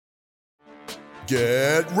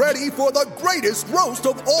Get ready for the greatest roast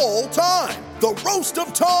of all time, the Roast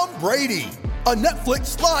of Tom Brady, a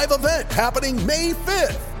Netflix live event happening May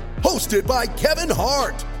 5th. Hosted by Kevin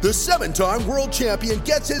Hart, the 7-time world champion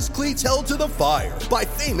gets his cleats held to the fire by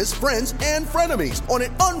famous friends and frenemies on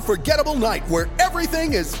an unforgettable night where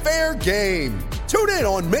everything is fair game. Tune in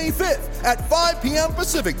on May 5th at 5 p.m.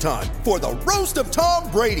 Pacific time for the Roast of Tom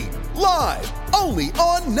Brady, live only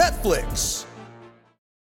on Netflix.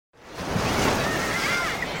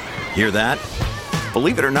 Hear that?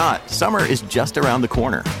 Believe it or not, summer is just around the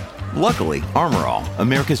corner. Luckily, Armor All,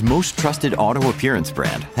 America's most trusted auto appearance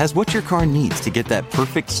brand, has what your car needs to get that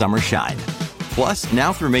perfect summer shine. Plus,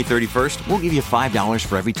 now through May 31st, we'll give you $5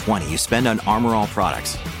 for every $20 you spend on Armor All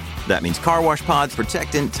products. That means car wash pods,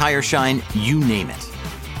 protectant, tire shine, you name it.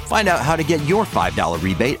 Find out how to get your $5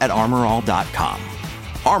 rebate at armorall.com.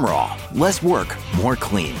 Armor All, less work, more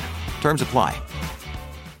clean. Terms apply.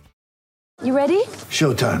 You ready?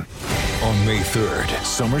 Showtime. On May 3rd,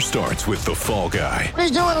 summer starts with The Fall Guy. Let's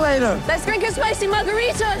do it later. Let's drink a spicy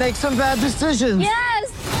margarita. Make some bad decisions.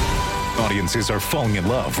 Yes. Audiences are falling in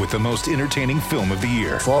love with the most entertaining film of the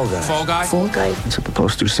year. Fall Guy. Fall Guy? Fall guy. That's what the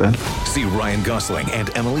poster said. See Ryan Gosling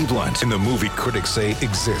and Emily Blunt in the movie critics say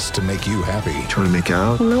exists to make you happy. Trying to make it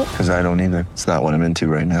out? Nope. Because I don't either. It's not what I'm into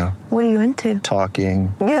right now. What are you into?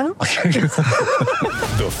 Talking. Yeah.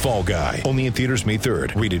 The Fall Guy. Only in theaters May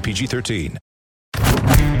 3rd. Rated PG-13.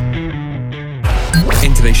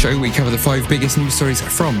 In today's show, we cover the 5 biggest news stories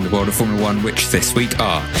from the world of Formula One, which this week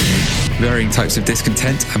are varying types of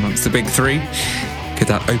discontent amongst the big 3. Could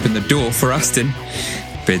that open the door for Aston?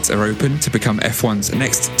 Bids are open to become F1's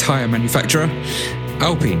next tyre manufacturer.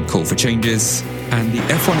 Alpine call for changes. And the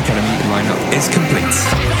F1 Academy lineup is complete.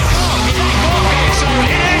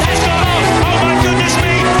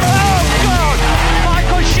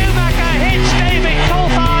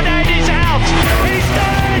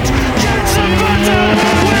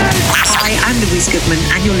 I'm Louise Goodman,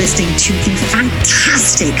 and you're listening to the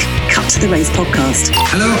fantastic Cut to the Race podcast.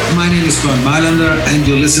 Hello, my name is Bernd Mailander, and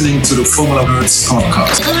you're listening to the Formula Nerds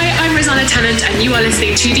podcast. Hi, I'm Rosanna Tennant, and you are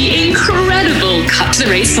listening to the incredible Cut to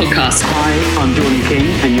the Race podcast. Hi, I'm Jordan King,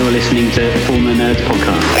 and you're listening to the Formula Nerds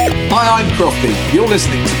podcast. Hi, I'm Crofty. You're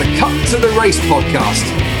listening to the Cut to the Race podcast.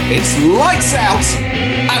 It's lights out,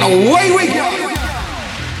 and away we go!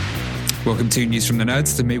 Welcome to News from the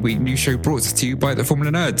Nerds, the midweek news show brought to you by the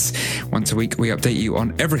Formula Nerds. Once a week, we update you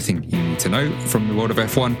on everything you need to know from the world of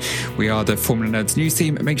F1. We are the Formula Nerds news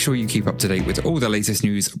team. Make sure you keep up to date with all the latest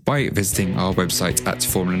news by visiting our website at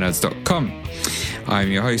formulanerds.com.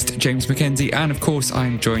 I'm your host, James McKenzie, and of course,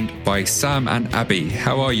 I'm joined by Sam and Abby.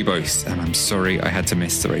 How are you both? And I'm sorry I had to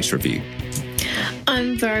miss the race review.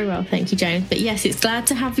 I'm very well, thank you, James. But yes, it's glad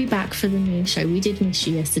to have you back for the news show. We did miss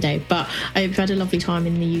you yesterday, but I hope you had a lovely time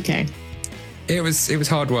in the UK. It was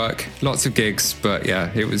hard work, lots of gigs, but yeah,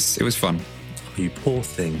 it was fun. You poor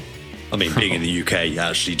thing. I mean, being in the UK,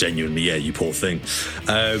 actually, genuinely, yeah, you poor thing.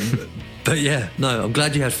 But yeah, no, I'm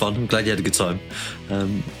glad you had fun. I'm glad you had a good time.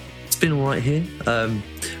 It's been all right here.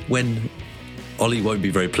 When Ollie won't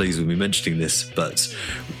be very pleased with me mentioning this, but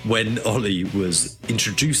when Ollie was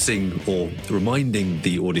introducing or reminding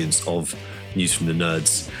the audience of News from the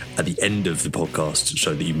Nerds at the end of the podcast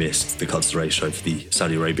show that you missed, the Cut to the Race show for the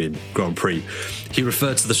Saudi Arabian Grand Prix, he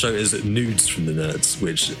referred to the show as Nudes from the Nerds,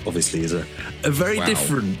 which obviously is a very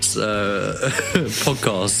different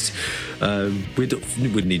podcast.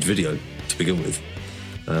 We'd need video to begin with.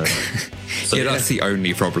 So yeah, that's the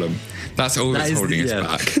only problem. That's all that's holding us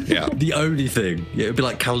back. Yeah, the only thing. Yeah, it'd be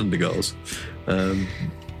like Calendar Girls.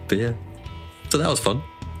 But yeah, so that was fun.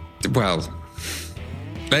 Well,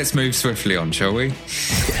 let's move swiftly on, shall we?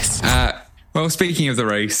 Yes. Well, speaking of the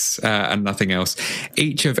race and nothing else,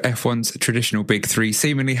 each of F1's traditional big 3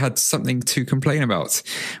 seemingly had something to complain about.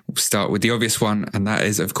 We'll start with the obvious one, and that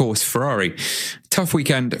is, of course, Ferrari. Tough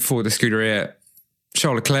weekend for the Scuderia.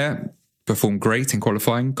 Charles Leclerc performed great in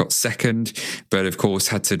qualifying, got second, but of course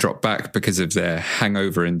had to drop back because of their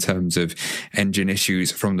hangover in terms of engine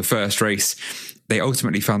issues from the first race. They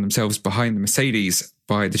ultimately found themselves behind the Mercedes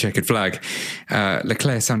by the checkered flag.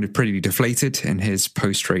 Leclerc sounded pretty deflated in his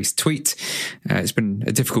post-race tweet. It's been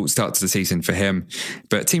a difficult start to the season for him,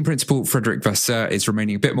 but team principal Frederic Vasseur is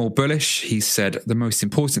remaining a bit more bullish. He said, the most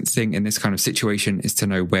important thing in this kind of situation is to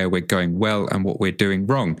know where we're going well and what we're doing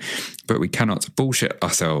wrong. but we cannot bullshit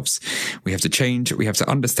ourselves. We have to change, we have to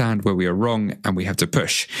understand where we are wrong, and we have to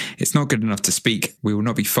push. It's not good enough to speak. We will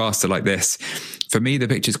not be faster like this. For me, the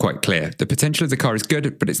picture's quite clear. The potential of the car is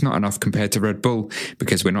good, but it's not enough compared to Red Bull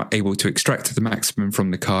because we're not able to extract the maximum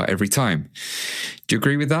from the car every time. Do you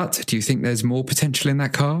agree with that? Do you think there's more potential in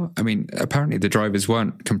that car? I mean, apparently the drivers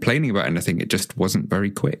weren't complaining about anything. It just wasn't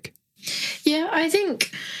very quick. Yeah, I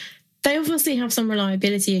think they obviously have some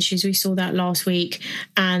reliability issues. We saw that last week,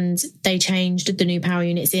 and they changed the new power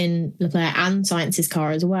units in Leclerc and Sainz's car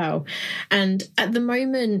as well. And at the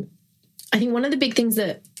moment, I think one of the big things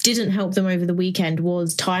that didn't help them over the weekend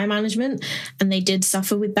was tyre management, and they did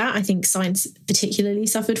suffer with that. I think Sainz particularly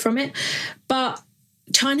suffered from it. But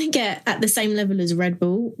trying to get at the same level as Red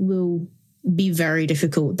Bull will be very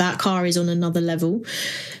difficult. That car is on another level.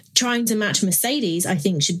 Trying to match Mercedes, I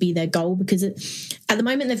think, should be their goal, because at the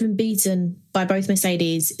moment they've been beaten by both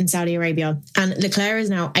Mercedes in Saudi Arabia, and Leclerc is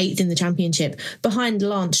now 8th in the championship, behind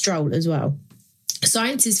Lance Stroll as well.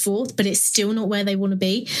 Sainz is 4th, but it's still not where they want to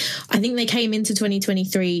be. I think they came into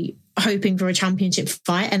 2023 hoping for a championship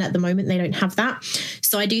fight, and at the moment they don't have that.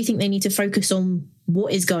 So I do think they need to focus on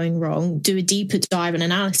what is going wrong, do a deeper dive and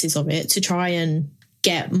analysis of it to try and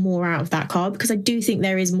get more out of that car, because I do think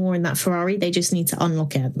there is more in that Ferrari. They just need to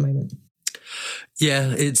unlock it at the moment.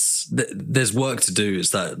 Yeah, there's work to do. It's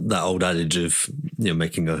that old adage of,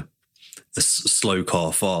 making a slow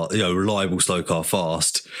car fast, reliable slow car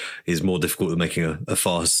fast is more difficult than making a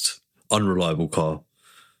fast, unreliable car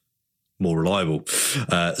more reliable.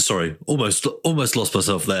 Sorry, almost lost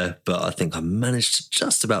myself there, but I think I managed to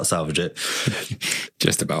just about salvage it.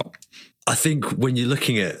 Just about. I think when you're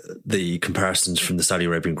looking at the comparisons from the Saudi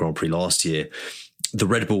Arabian Grand Prix last year, the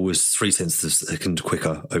Red Bull was 0.3 of a second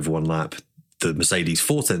quicker over one lap. The Mercedes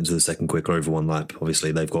 0.4 of a second quicker over one lap.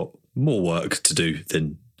 Obviously, they've got more work to do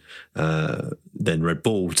than Red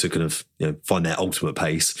Bull to kind of find their ultimate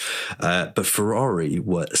pace. But Ferrari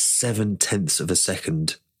were 0.7 of a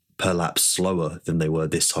second per lap slower than they were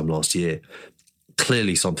this time last year.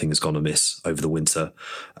 Clearly, something has gone amiss over the winter.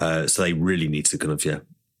 So they really need to kind of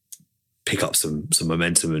pick up some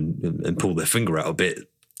momentum and pull their finger out a bit,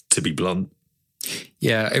 to be blunt.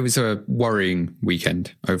 Yeah, it was a worrying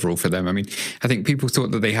weekend overall for them. I mean, I think people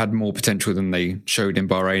thought that they had more potential than they showed in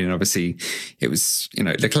Bahrain. And obviously it was,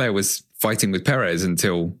 Leclerc was fighting with Perez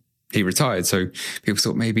until he retired. So people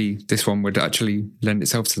thought maybe this one would actually lend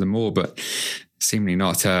itself to them more, but seemingly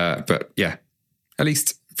not. But yeah, at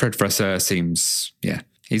least Fred Vasseur seems,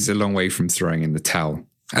 he's a long way from throwing in the towel,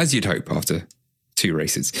 as you'd hope after 2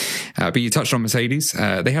 races. But you touched on Mercedes.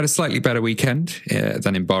 They had a slightly better weekend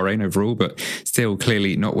than in Bahrain overall, but still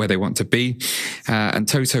clearly not where they want to be. And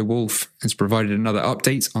Toto Wolff has provided another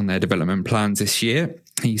update on their development plans this year.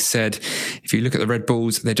 He said, if you look at the Red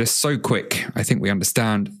Bulls, they're just so quick. I think we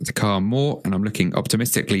understand the car more, and I'm looking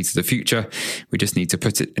optimistically to the future. We just need to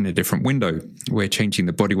put it in a different window. We're changing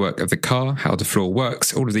the bodywork of the car, how the floor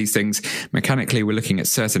works, all of these things. Mechanically, we're looking at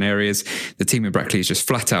certain areas. The team in Brackley is just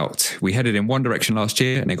flat out. We headed in one direction last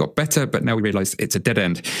year and it got better, but now we realise it's a dead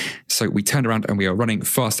end. So we turned around and we are running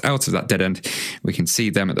fast out of that dead end. We can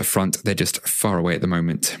see them at the front. They're just far away at the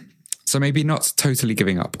moment. So maybe not totally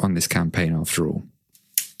giving up on this campaign after all.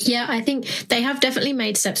 Yeah, I think they have definitely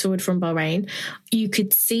made steps forward from Bahrain. You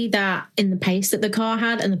could see that in the pace that the car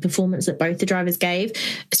had and the performance that both the drivers gave.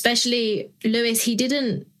 Especially Lewis, he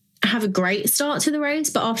didn't have a great start to the race,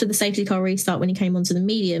 but after the safety car restart, when he came onto the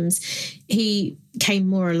mediums, he came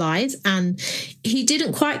more alive, and he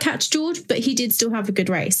didn't quite catch George, but he did still have a good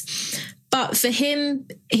race. But for him,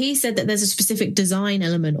 he said that there's a specific design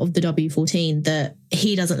element of the W14 that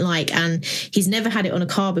he doesn't like, and he's never had it on a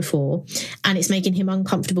car before, and it's making him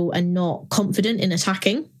uncomfortable and not confident in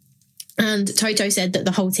attacking. And Toto said that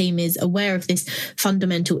the whole team is aware of this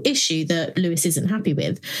fundamental issue that Lewis isn't happy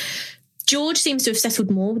with. George seems to have settled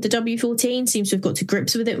more with the W14, seems to have got to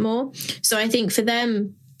grips with it more. So I think for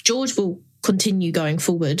them, George will continue going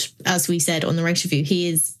forward. As we said on the race review, he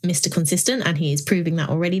is Mr. Consistent, and he is proving that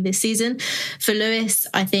already this season. For Lewis,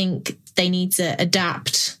 I think they need to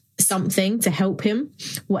adapt something to help him,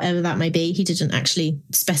 whatever that may be. He didn't actually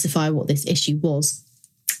specify what this issue was.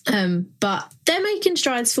 But they're making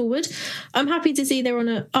strides forward. I'm happy to see they're on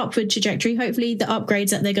an upward trajectory. Hopefully the upgrades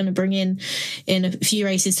that they're going to bring in a few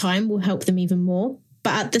races' time will help them even more.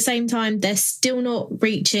 But at the same time, they're still not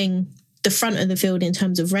reaching the front of the field in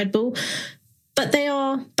terms of Red Bull, but they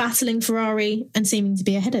are battling Ferrari and seeming to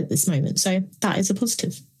be ahead at this moment. So that is a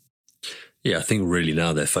positive. Yeah, I think really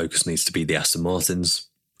now their focus needs to be the Aston Martins.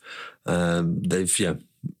 They've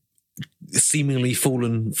seemingly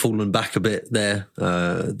fallen back a bit there.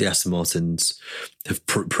 The Aston Martins have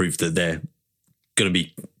proved that they're going to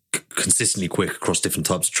be consistently quick across different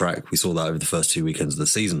types of track. We saw that over the first 2 weekends of the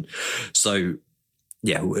season. So,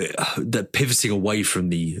 yeah, they're pivoting away from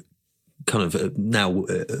the kind of now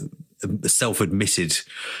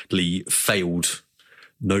self-admittedly failed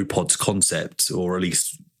no pods concept, or at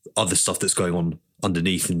least other stuff that's going on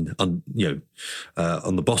underneath and on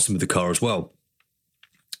the bottom of the car as well.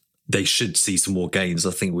 They should see some more gains.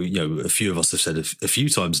 I think a few of us have said a few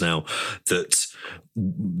times now that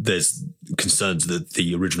there's concerns that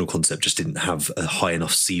the original concept just didn't have a high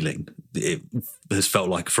enough ceiling. It has felt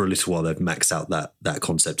like for a little while they've maxed out that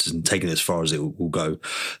concept and taken it as far as it will go.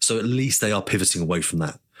 So at least they are pivoting away from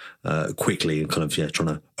that quickly and kind of trying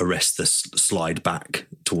to arrest this slide back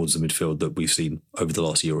towards the midfield that we've seen over the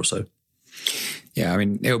last year or so. Yeah, I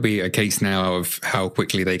mean, it'll be a case now of how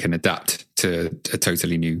quickly they can adapt to a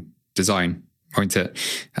totally new design, won't it?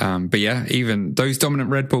 But yeah, even those dominant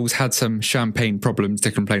Red Bulls had some champagne problems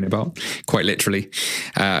to complain about, quite literally.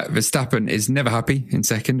 Verstappen is never happy in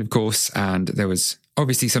second, of course, and there was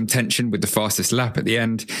obviously some tension with the fastest lap at the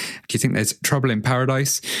end. Do you think there's trouble in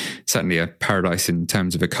paradise? Certainly a paradise in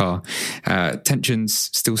terms of a car. Tensions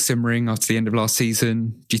still simmering after the end of last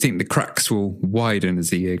season. Do you think the cracks will widen as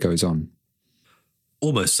the year goes on?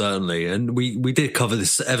 Almost certainly, and we did cover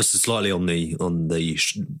this ever so slightly on the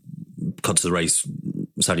Cut to the Race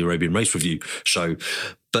Saudi Arabian race review show.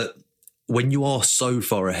 But when you are so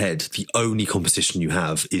far ahead, the only competition you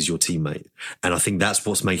have is your teammate, and I think that's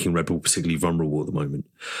what's making Red Bull particularly vulnerable at the moment.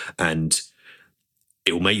 And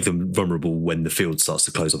it will make them vulnerable when the field starts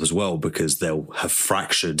to close up as well, because they'll have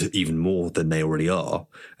fractured even more than they already are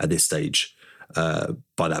at this stage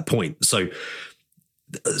by that point. So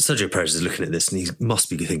Sergio Perez is looking at this and he must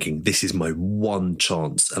be thinking, this is my one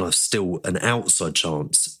chance and I've still an outside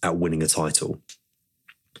chance at winning a title.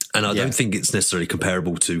 And I don't think it's necessarily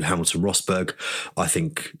comparable to Hamilton-Rosberg. I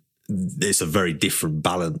think it's a very different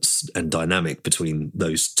balance and dynamic between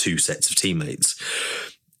those two sets of teammates.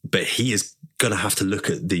 But he is going to have to look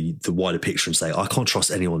at the wider picture and say, I can't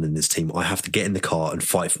trust anyone in this team. I have to get in the car and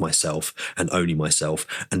fight for myself and only myself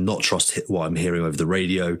and not trust what I'm hearing over the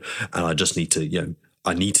radio. And I just need to,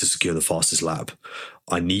 I need to secure the fastest lap.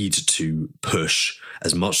 I need to push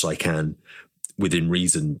as much as I can within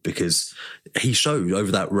reason, because he showed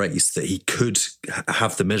over that race that he could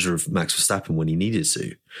have the measure of Max Verstappen when he needed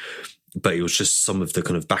to. But it was just some of the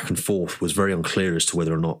kind of back and forth was very unclear as to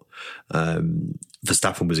whether or not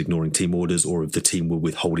Verstappen was ignoring team orders or if the team were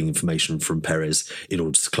withholding information from Perez in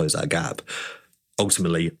order to close that gap.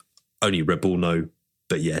 Ultimately, only Red Bull know.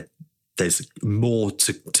 But yeah, there's more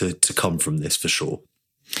to come from this for sure.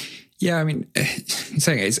 Yeah, I mean,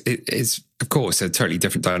 saying it's of course a totally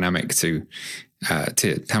different dynamic to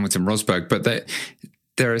Hamilton-Rosberg, but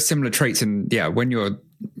there are similar traits in, when you're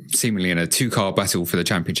seemingly in a two-car battle for the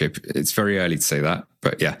championship. It's very early to say that,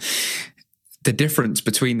 but yeah, the difference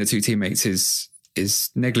between the two teammates is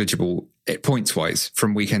negligible points-wise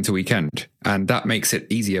from weekend to weekend, and that makes it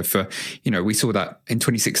easier for, we saw that in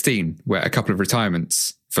 2016 where a couple of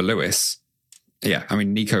retirements for Lewis. Yeah, I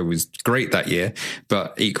mean, Nico was great that year,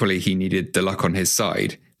 but equally he needed the luck on his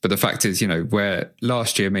side. But the fact is, where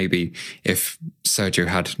last year maybe if Sergio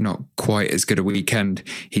had not quite as good a weekend,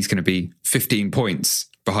 he's going to be 15 points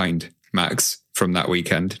behind Max from that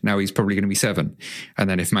weekend. Now he's probably going to be 7. And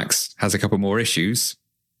then if Max has a couple more issues,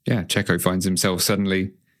 Checo finds himself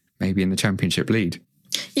suddenly maybe in the championship lead.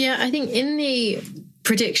 Yeah, I think in the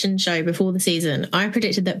prediction show before the season, I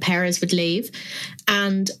predicted that Perez would leave.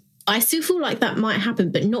 And I still feel like that might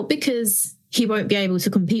happen, but not because he won't be able to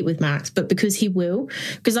compete with Max, but because he will.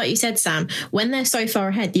 Because like you said, Sam, when they're so far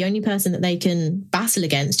ahead, the only person that they can battle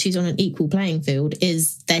against who's on an equal playing field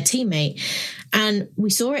is their teammate. And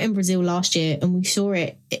we saw it in Brazil last year and we saw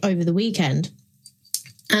it over the weekend.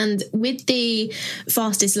 And with the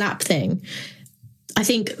fastest lap thing, I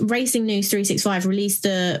think Racing News 365 released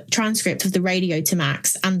the transcript of the radio to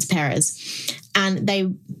Max and to Perez. And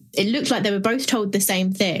it looked like they were both told the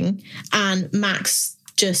same thing. And Max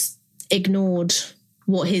just ignored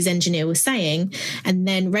what his engineer was saying. And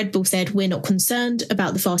then Red Bull said, we're not concerned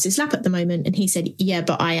about the fastest lap at the moment. And he said, yeah,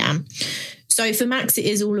 but I am. So for Max, it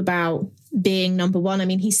is all about being number one. I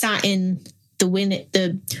mean, he sat in the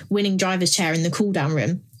winning driver's chair in the cool-down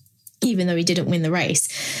room, even though he didn't win the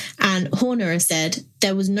race. And Horner has said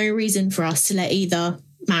there was no reason for us to let either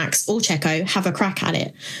Max or Checo have a crack at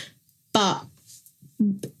it. But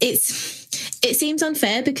it seems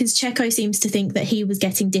unfair because Checo seems to think that he was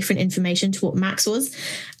getting different information to what Max was.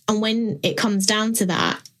 And when it comes down to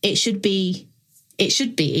that, it should be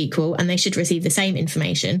equal and they should receive the same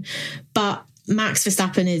information. But Max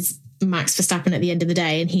Verstappen is Max Verstappen at the end of the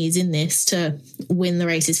day, and he's in this to win the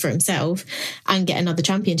races for himself and get another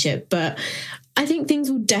championship. But I think things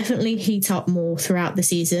will definitely heat up more throughout the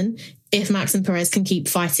season if Max and Perez can keep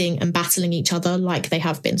fighting and battling each other like they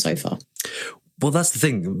have been so far. Well, that's the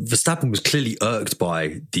thing. Verstappen was clearly irked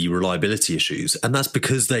by the reliability issues, and that's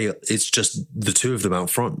because it's just the two of them out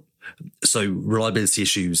front. So reliability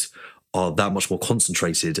issues are that much more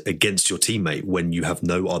concentrated against your teammate when you have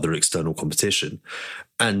no other external competition.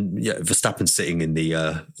 And yeah, Verstappen sitting in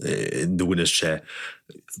the winner's chair.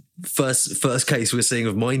 First case we're seeing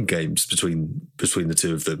of mind games between the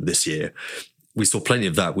two of them this year. We saw plenty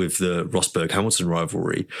of that with the Rosberg-Hamilton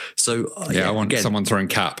rivalry. So I want someone throwing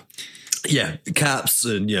cap. Yeah, caps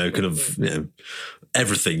and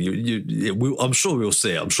everything. I'm sure we'll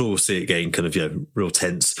see it. I'm sure we'll see it getting kind of real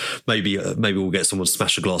tense. Maybe we'll get someone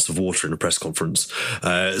smash a glass of water in a press conference.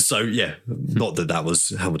 Not that was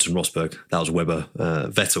Hamilton Rosberg. That was Webber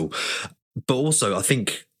Vettel. But also, I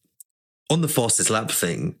think on the fastest lap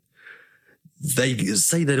thing, they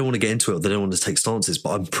say they don't want to get into it. They don't want to take stances.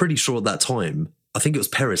 But I'm pretty sure at that time, I think it was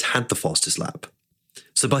Perez had the fastest lap.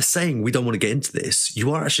 So by saying we don't want to get into this,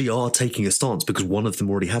 you are taking a stance because one of them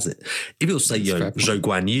already has it. If you'll say, Zhou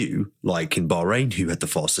Guan Yu, like in Bahrain, who had the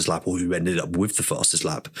fastest lap or who ended up with the fastest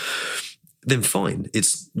lap, then fine.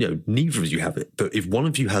 It's, neither of you have it. But if one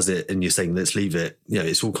of you has it and you're saying, let's leave it,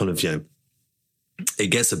 it's all kind of, it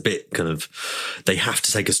gets a bit kind of, they have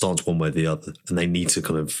to take a stance one way or the other, and they need to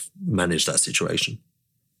kind of manage that situation.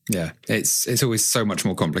 Yeah, it's always so much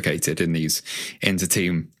more complicated in these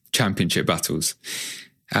inter-team championship battles.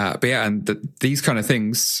 These kind of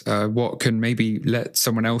things, what can maybe let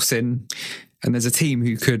someone else in? And there's a team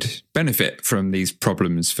who could benefit from these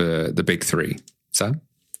problems for the big three. So?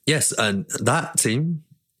 Yes, and that team,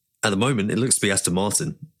 at the moment, it looks to be Aston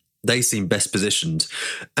Martin. They seem best positioned.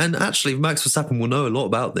 And actually, Max Verstappen will know a lot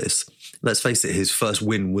about this. Let's face it, his first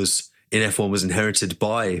win in F1 was inherited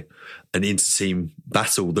by an inter-team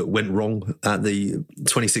battle that went wrong at the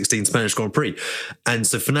 2016 Spanish Grand Prix. And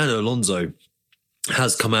so Fernando Alonso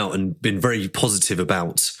has come out and been very positive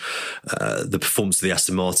about the performance of the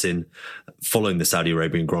Aston Martin following the Saudi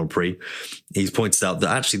Arabian Grand Prix. He's pointed out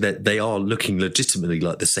that actually they are looking legitimately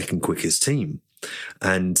like the second quickest team.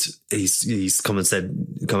 And he's come out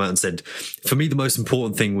and said, for me, the most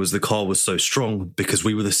important thing was the car was so strong because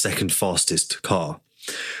we were the second fastest car.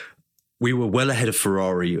 We were well ahead of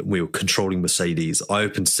Ferrari. We were controlling Mercedes. I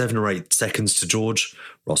opened 7 or 8 seconds to George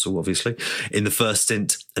Russell, obviously, in the first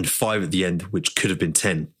stint and 5 at the end, which could have been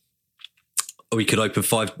 10. We could open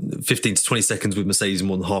 15 to 20 seconds with Mercedes and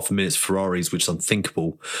more than half a minute's Ferraris, which is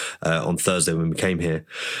unthinkable on Thursday when we came here.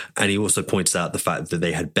 And he also pointed out the fact that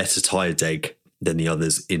they had better tyre deg than the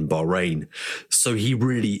others in Bahrain. So he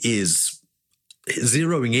really is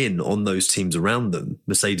zeroing in on those teams around them,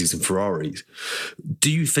 Mercedes and Ferraris.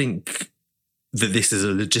 Do you think that this is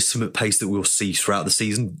a legitimate pace that we'll see throughout the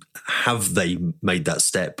season? Have they made that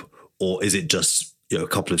step, or is it just a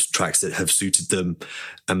couple of tracks that have suited them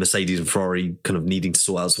and Mercedes and Ferrari kind of needing to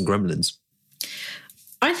sort out some gremlins?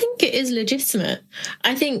 I think it is legitimate.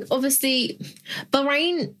 I think obviously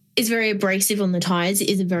Bahrain is very abrasive on the tyres. It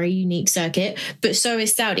is a very unique circuit, but so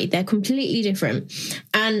is Saudi. They're completely different.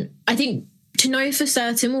 And I think to know for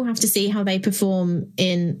certain, we'll have to see how they perform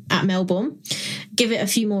at Melbourne, give it a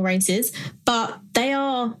few more races. But they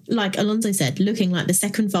are, like Alonso said, looking like the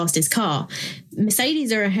second fastest car.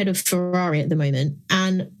 Mercedes are ahead of Ferrari at the moment,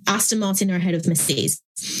 and Aston Martin are ahead of Mercedes.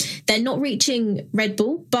 They're not reaching Red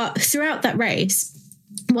Bull, but throughout that race,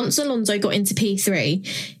 once Alonso got into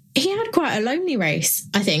P3, he had quite a lonely race,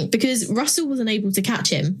 I think, because Russell wasn't able to catch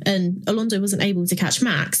him and Alonso wasn't able to catch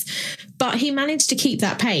Max. But he managed to keep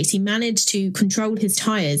that pace. He managed to control his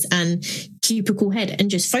tyres and keep a cool head and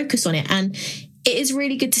just focus on it. And it is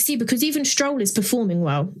really good to see because even Stroll is performing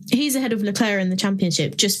well. He's ahead of Leclerc in the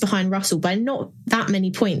championship, just behind Russell by not that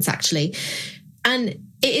many points, actually. And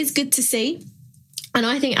it is good to see. And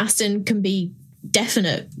I think Aston can be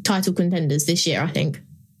definite title contenders this year, I think.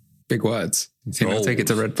 Big words. You think they'll take it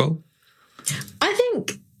to Red Bull? I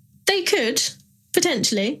think they could,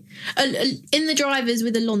 potentially. In the drivers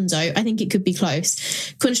with Alonso, I think it could be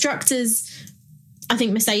close. Constructors, I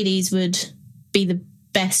think Mercedes would be the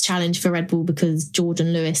best challenge for Red Bull because George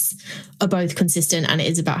and Lewis are both consistent and it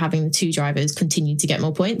is about having the two drivers continue to get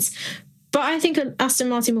more points. But I think Aston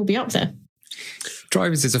Martin will be up there.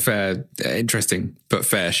 Drivers is a interesting but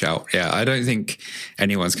fair shout. Yeah, I don't think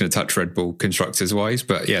anyone's going to touch Red Bull constructors-wise,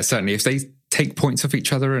 but yeah, certainly if they take points off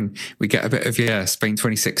each other and we get a bit of Spain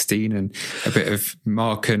 2016 and a bit of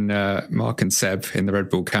Mark and Seb in the Red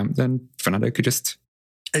Bull camp, then Fernando could just...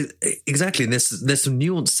 Exactly, and there's some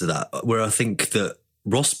nuance to that where I think that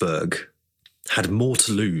Rosberg had more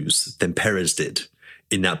to lose than Perez did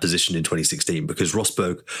in that position in 2016, because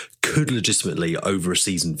Rosberg could legitimately, over a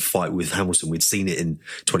season, fight with Hamilton. We'd seen it in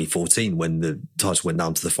 2014 when the title went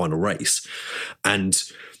down to the final race. And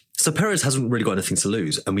so Perez hasn't really got anything to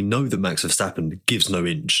lose. And we know that Max Verstappen gives no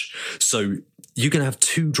inch. So you're going to have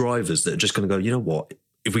two drivers that are just going to go, you know what?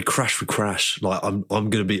 If we crash, we crash. Like I'm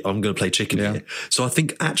going to play chicken here. So I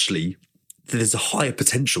think actually there's a higher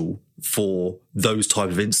potential for those type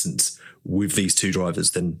of instances with these two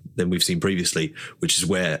drivers than we've seen previously, which is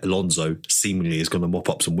where Alonso seemingly is going to mop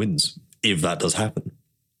up some wins if that does happen.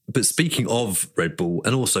 But speaking of Red Bull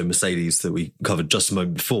and also Mercedes that we covered just a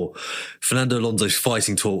moment before, Fernando Alonso's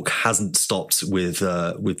fighting talk hasn't stopped with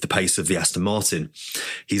the pace of the Aston Martin.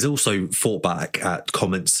 He's also fought back at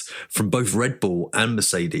comments from both Red Bull and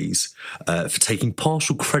Mercedes for taking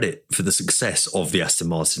partial credit for the success of the Aston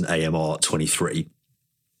Martin AMR 23.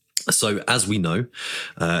 So, as we know,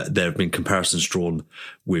 there have been comparisons drawn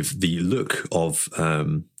with the look of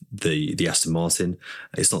the Aston Martin.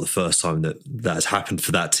 It's not the first time that has happened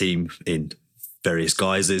for that team in various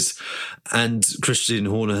guises. And Christian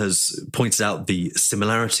Horner has pointed out the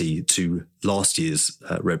similarity to last year's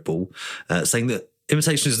Red Bull, saying that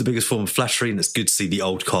imitation is the biggest form of flattery, and it's good to see the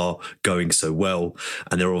old car going so well.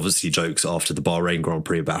 And there are obviously jokes after the Bahrain Grand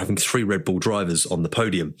Prix about having 3 Red Bull drivers on the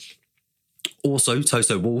podium. Also,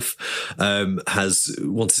 Toto Wolff has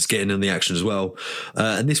wanted to get in on the action as well.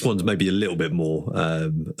 And this one's maybe a little bit more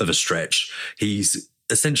of a stretch. He's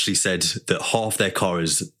essentially said that half their car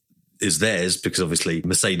is theirs, because obviously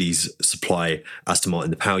Mercedes supply Aston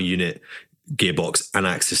Martin the power unit, gearbox and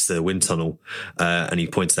access to the wind tunnel. And he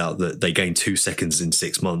pointed out that they gained 2 seconds in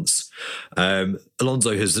 6 months.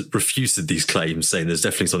 Alonso has refuted these claims, saying there's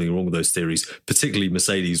definitely something wrong with those theories, particularly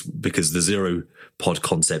Mercedes, because the zero pod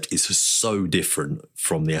concept is so different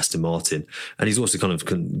from the Aston Martin. And he's also kind of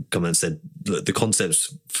come and said that the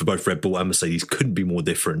concepts for both Red Bull and Mercedes couldn't be more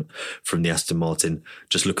different from the Aston Martin.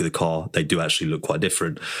 Just look at the car. They do actually look quite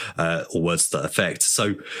different, or words to that effect.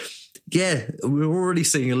 So, yeah, we're already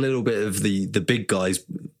seeing a little bit of the big guys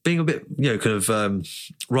being a bit,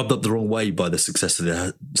 rubbed up the wrong way by the success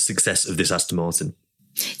of this Aston Martin.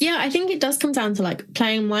 Yeah, I think it does come down to like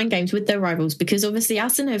playing mind games with their rivals, because obviously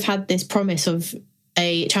Aston have had this promise of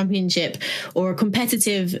a championship or a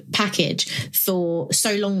competitive package for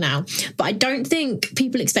so long now. But I don't think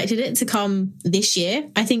people expected it to come this year.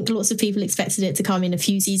 I think lots of people expected it to come in a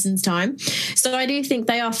few seasons' time. So I do think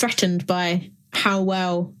they are threatened by how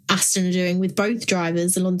well Aston are doing with both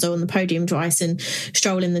drivers, Alonso on the podium twice and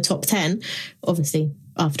Stroll in the top 10, obviously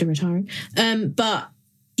after retiring. But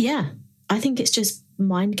yeah, I think it's just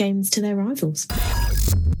mind games to their rivals.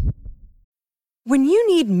 When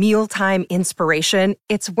you need mealtime inspiration,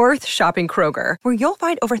 it's worth shopping Kroger, where you'll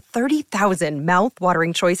find over 30,000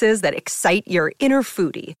 mouth-watering choices that excite your inner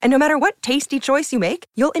foodie. And no matter what tasty choice you make,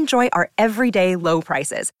 you'll enjoy our everyday low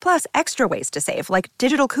prices, plus extra ways to save, like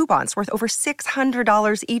digital coupons worth over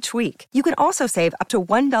 $600 each week. You can also save up to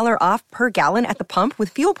 $1 off per gallon at the pump with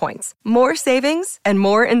fuel points. More savings and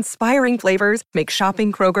more inspiring flavors make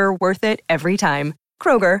shopping Kroger worth it every time.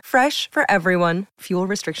 Kroger, fresh for everyone. Fuel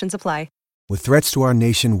restrictions apply. With threats to our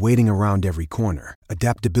nation waiting around every corner,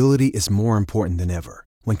 adaptability is more important than ever.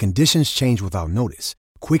 When conditions change without notice,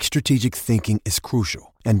 quick strategic thinking is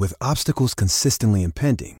crucial. And with obstacles consistently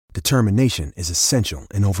impending, determination is essential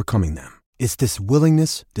in overcoming them. It's this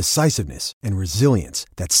willingness, decisiveness, and resilience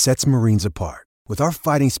that sets Marines apart. With our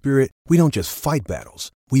fighting spirit, we don't just fight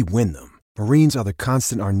battles, we win them. Marines are the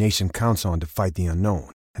constant our nation counts on to fight the unknown.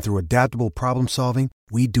 And through adaptable problem solving,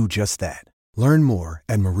 we do just that. Learn more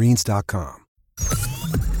at marines.com.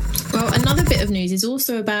 Well, another bit of news is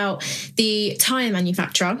also about the tyre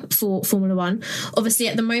manufacturer for Formula One. Obviously,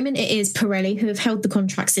 at the moment, it is Pirelli, who have held the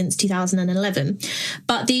contract since 2011.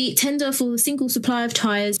 But the tender for the single supply of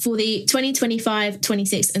tyres for the 2025,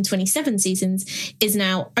 26 and 27 seasons is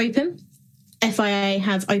now open. FIA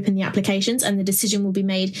have opened the applications and the decision will be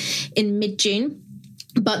made in mid-June.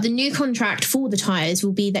 But the new contract for the tyres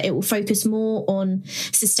will be that it will focus more on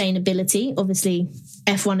sustainability. Obviously,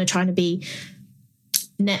 F1 are trying to be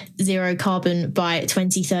net zero carbon by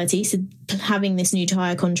 2030. So having this new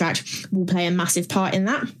tyre contract will play a massive part in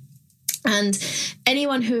that. And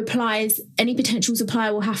anyone who applies, any potential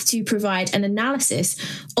supplier will have to provide an analysis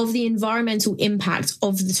of the environmental impact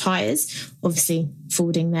of the tyres, obviously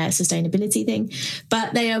forwarding their sustainability thing.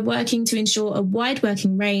 But they are working to ensure a wide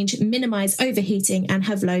working range, minimise overheating and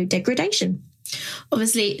have low degradation.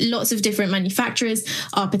 Obviously, lots of different manufacturers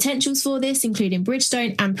are potentials for this, including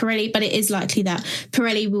Bridgestone and Pirelli, but it is likely that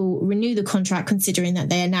Pirelli will renew the contract, considering that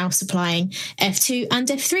they are now supplying F2 and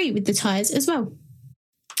F3 with the tyres as well.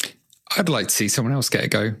 I'd like to see someone else get a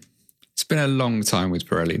go. It's been a long time with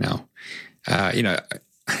Pirelli now.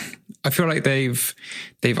 I feel like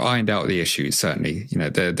they've ironed out the issues, certainly.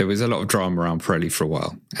 There was a lot of drama around Pirelli for a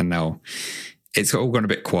while, and now it's all gone a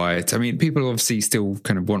bit quiet. I mean, people obviously still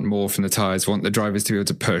kind of want more from the tyres, want the drivers to be able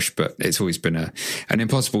to push, but it's always been an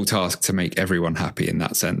impossible task to make everyone happy in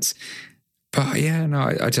that sense. But yeah, no,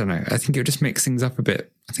 I don't know. I think it would just mix things up a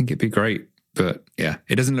bit. I think it'd be great. But yeah,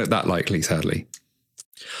 it doesn't look that likely, sadly.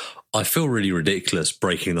 I feel really ridiculous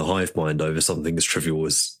breaking the hive mind over something as trivial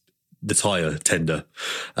as the tyre tender.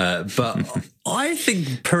 But I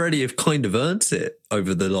think Pirelli have kind of earned it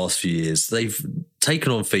over the last few years. They've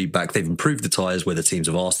taken on feedback. They've improved the tyres where the teams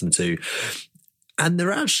have asked them to. And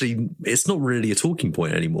it's not really a talking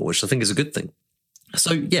point anymore, which I think is a good thing.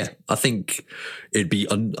 So, yeah, I think I'd be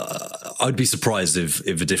surprised if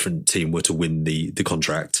a different team were to win the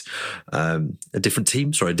contract. A different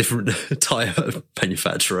tyre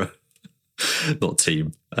manufacturer, not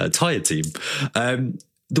team, tyre team.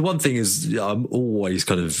 The one thing is I'm always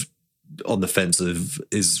kind of on the fence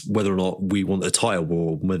is whether or not we want a tyre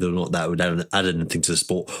war, whether or not that would add anything to the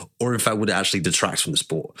sport, or in fact would it actually detract from the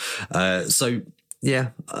sport. But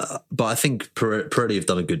I think Pirelli have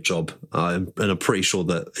done a good job, and I'm pretty sure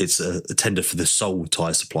that it's a tender for the sole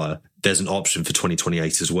tyre supplier. There's an option for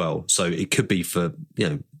 2028 as well, so it could be for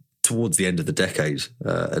towards the end of the decade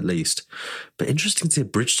at least. But interesting to see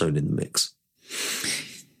Bridgestone in the mix.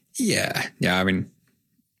 Yeah. I mean,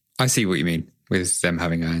 I see what you mean with them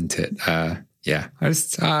having earned it. I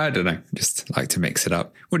don't know, just like to mix it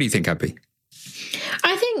up. What do you think, Abby?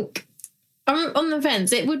 I think I'm on the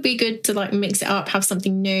fence. It would be good to mix it up, have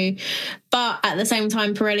something new. But at the same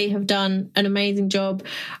time, Pirelli have done an amazing job.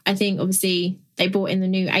 I think obviously they brought in the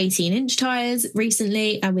new 18-inch tyres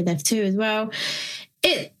recently and with F2 as well.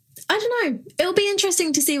 I don't know. It'll be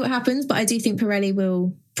interesting to see what happens, but I do think Pirelli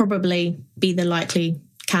will probably be the likely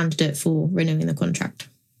candidate for renewing the contract.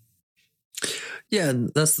 Yeah,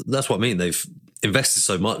 and that's what I mean. They've invested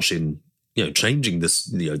so much in changing the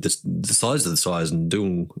size of the tyres and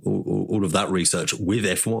doing all of that research with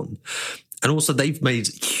F1. And also they've made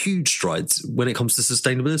huge strides when it comes to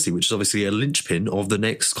sustainability, which is obviously a linchpin of the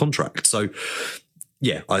next contract. So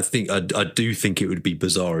yeah, I do think it would be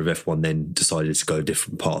bizarre if F1 then decided to go a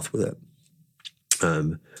different path with it.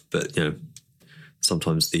 But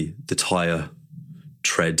sometimes the tyre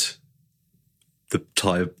tread. The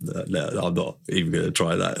tyre. I'm not even going to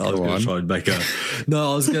try that. I was going to try and make a.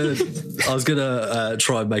 No, I was going to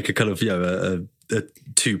try and make a kind of a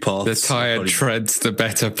two paths. The tyre treads the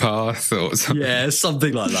better path, or something. Yeah,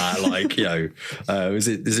 something like that. Is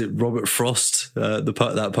it Robert Frost?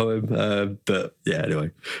 That poem. But yeah,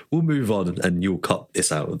 anyway, we'll move on, and you'll cut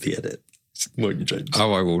this out of the edit, won't you, James?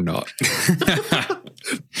 Oh, I will not.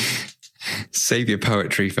 Save your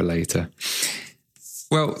poetry for later.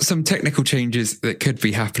 Well, some technical changes that could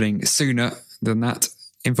be happening sooner than that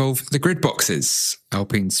involve the grid boxes.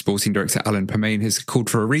 Alpine sporting director Alain Permain has called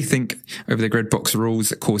for a rethink over the grid box rules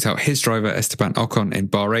that caught out his driver Esteban Ocon in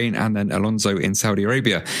Bahrain and then Alonso in Saudi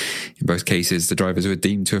Arabia. In both cases, the drivers were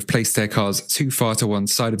deemed to have placed their cars too far to one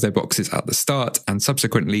side of their boxes at the start and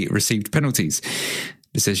subsequently received penalties.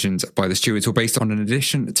 Decisions by the stewards were based on an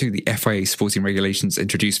addition to the FIA sporting regulations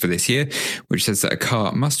introduced for this year, which says that a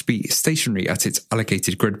car must be stationary at its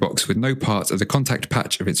allocated grid box with no part of the contact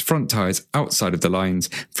patch of its front tyres outside of the lines,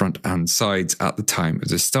 front and sides, at the time of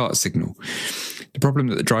the start signal. The problem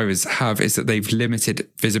that the drivers have is that they've limited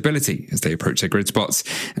visibility as they approach their grid spots.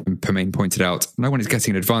 And Permain pointed out, no one is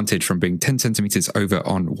getting an advantage from being 10 centimetres over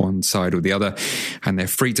on one side or the other, and they're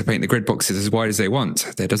free to paint the grid boxes as wide as they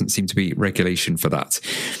want. There doesn't seem to be regulation for that.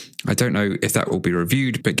 I don't know if that will be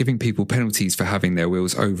reviewed, but giving people penalties for having their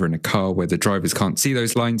wheels over in a car where the drivers can't see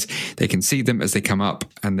those lines, they can see them as they come up,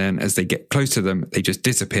 and then as they get close to them, they just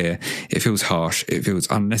disappear. It feels harsh. It feels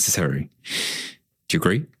unnecessary. Do you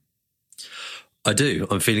agree? I do.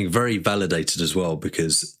 I'm feeling very validated as well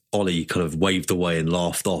because Ollie kind of waved away and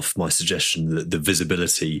laughed off my suggestion that the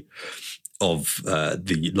visibility of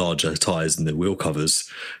the larger tyres and the wheel covers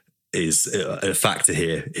is a factor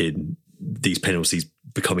here in these penalties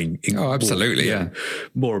becoming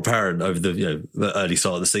more apparent over the early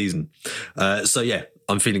start of the season. So yeah,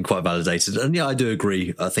 I'm feeling quite validated, and yeah, I do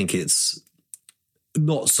agree. I think it's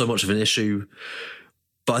not so much of an issue,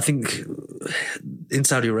 but I think in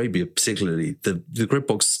Saudi Arabia particularly, the grid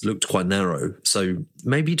box looked quite narrow. So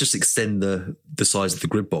maybe just extend the size of the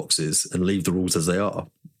grid boxes and leave the rules as they are.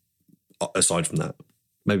 Aside from that,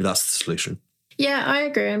 maybe that's the solution. Yeah, I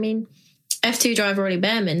agree. I mean, F2 driver Ollie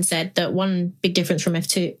Behrman said that one big difference from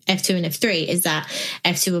F2 and F3 is that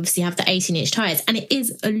F2 obviously have the 18-inch tyres, and it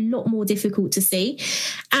is a lot more difficult to see.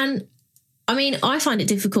 And I mean, I find it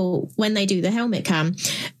difficult when they do the helmet cam,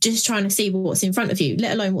 just trying to see what's in front of you,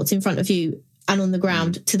 let alone what's in front of you and on the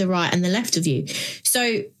ground to the right and the left of you.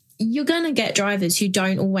 So you're going to get drivers who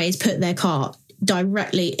don't always put their car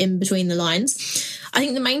directly in between the lines. I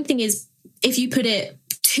think the main thing is if you put it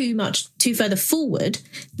too further forward,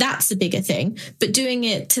 that's the bigger thing. But doing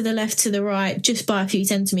it to the left, to the right, just by a few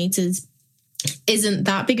centimetres isn't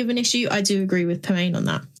that big of an issue. I do agree with Permain on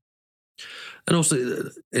that. And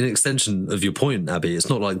also, in extension of your point, Abby, it's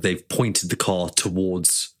not like they've pointed the car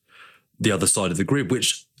towards the other side of the grid,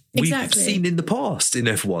 which we've seen in the past in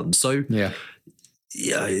F1. So, yeah,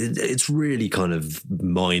 it's really kind of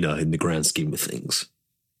minor in the grand scheme of things.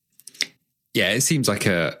 Yeah, it seems like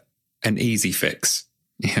an easy fix.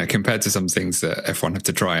 Yeah, compared to some things that F1 have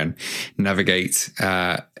to try and navigate.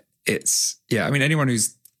 I mean, anyone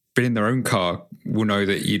who's been in their own car will know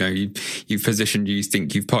that, you know, you've positioned, you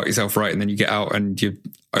think you've parked yourself right, and then you get out and you're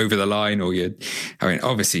over the line, or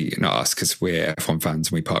obviously not us because we're F1 fans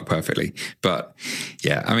and we park perfectly. But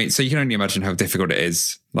yeah, I mean, so you can only imagine how difficult it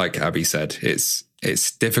is. Like Abby said,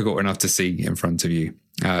 it's difficult enough to see in front of you.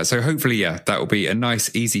 So hopefully, that will be a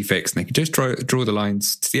nice, easy fix, and they can just draw the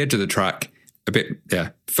lines to the edge of the track a bit,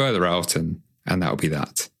 further out, and that'll be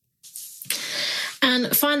that.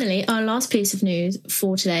 And finally, our last piece of news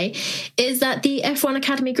for today is that the F1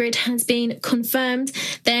 Academy grid has been confirmed.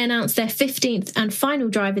 They announced their 15th and final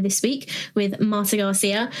driver this week with Marta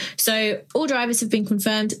Garcia. So all drivers have been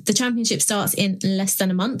confirmed. The championship starts in less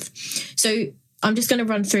than a month. So I'm just going to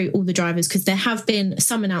run through all the drivers because there have been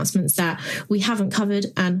some announcements that we haven't covered,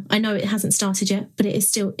 and I know it hasn't started yet, but it is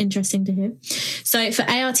still interesting to hear. So for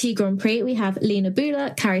ART Grand Prix, we have Lena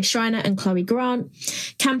Bula, Carrie Schreiner and Chloe Grant.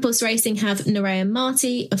 Campos Racing have Nerea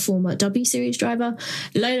Marti, a former W Series driver,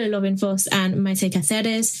 Lola Lobinfoss and Maite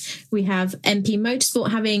Caceres. We have MP Motorsport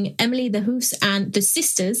having Emily De Hoos and the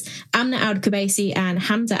sisters, Amna Al-Kubaisi and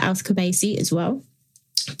Hamza Al-Kubaisi as well.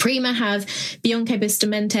 Prima have Bianca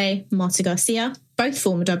Bustamante, Marta Garcia, both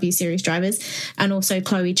former W Series drivers, and also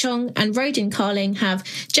Chloe Chong. And Rodin Carling have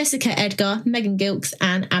Jessica Edgar, Megan Gilks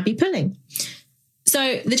and Abby Pulling.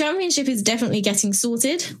 So the championship is definitely getting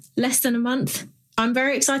sorted. Less than a month. I'm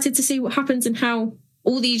very excited to see what happens and how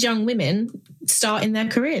all these young women start in their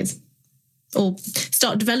careers or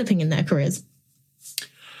start developing in their careers.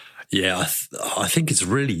 Yeah, I think it's a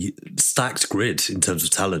really stacked grid in terms of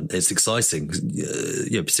talent. It's exciting.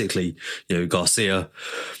 Particularly, Garcia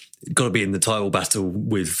got to be in the title battle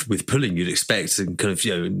with Pulling, you'd expect. And kind of,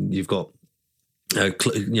 you've got,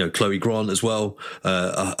 Chloe Grant as well,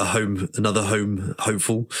 another home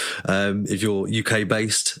hopeful, if you're UK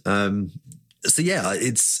based. So yeah,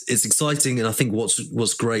 it's exciting. And I think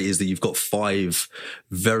what's great is that you've got 5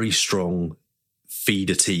 very strong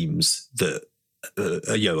feeder teams that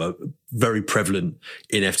are very prevalent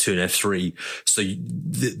in F2 and F3. So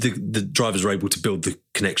the drivers are able to build the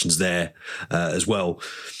connections there as well.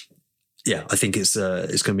 Yeah, I think it's going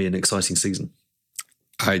to be an exciting season.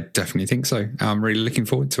 I definitely think so. I'm really looking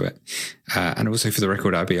forward to it. And also, for the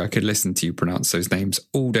record, Abby, I could listen to you pronounce those names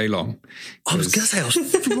all day long. I was going to say, I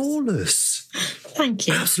was flawless. Thank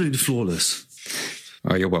you. Absolutely flawless.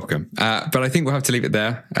 Oh, you're welcome. But I think we'll have to leave it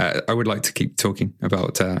there. I would like to keep talking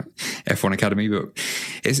about F1 Academy, but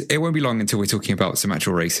it won't be long until we're talking about some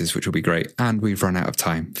actual races, which will be great. And we've run out of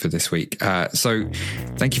time for this week. So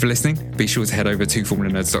thank you for listening. Be sure to head over to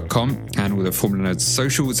formulanerds.com and all the Formula Nerds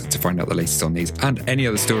socials to find out the latest on these and any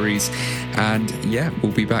other stories. And yeah,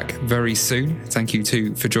 we'll be back very soon. Thank you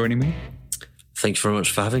too for joining me. Thank you very much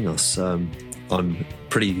for having us. I'm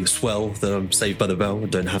pretty swell that I'm saved by the bell. I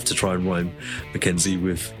don't have to try and rhyme Mackenzie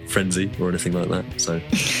with frenzy or anything like that. So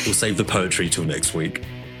we'll save the poetry till next week.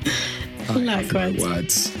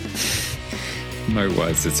 Likewise. No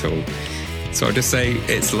words at all. So I'll just say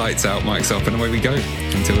it's lights out, mics up, and away we go.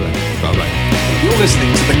 Until then, bye-bye. You're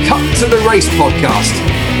listening to the Cut to the Race podcast.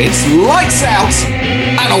 It's lights out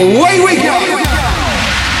and away we go.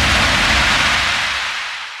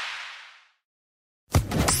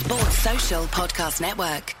 Sports Social Podcast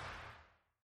Network.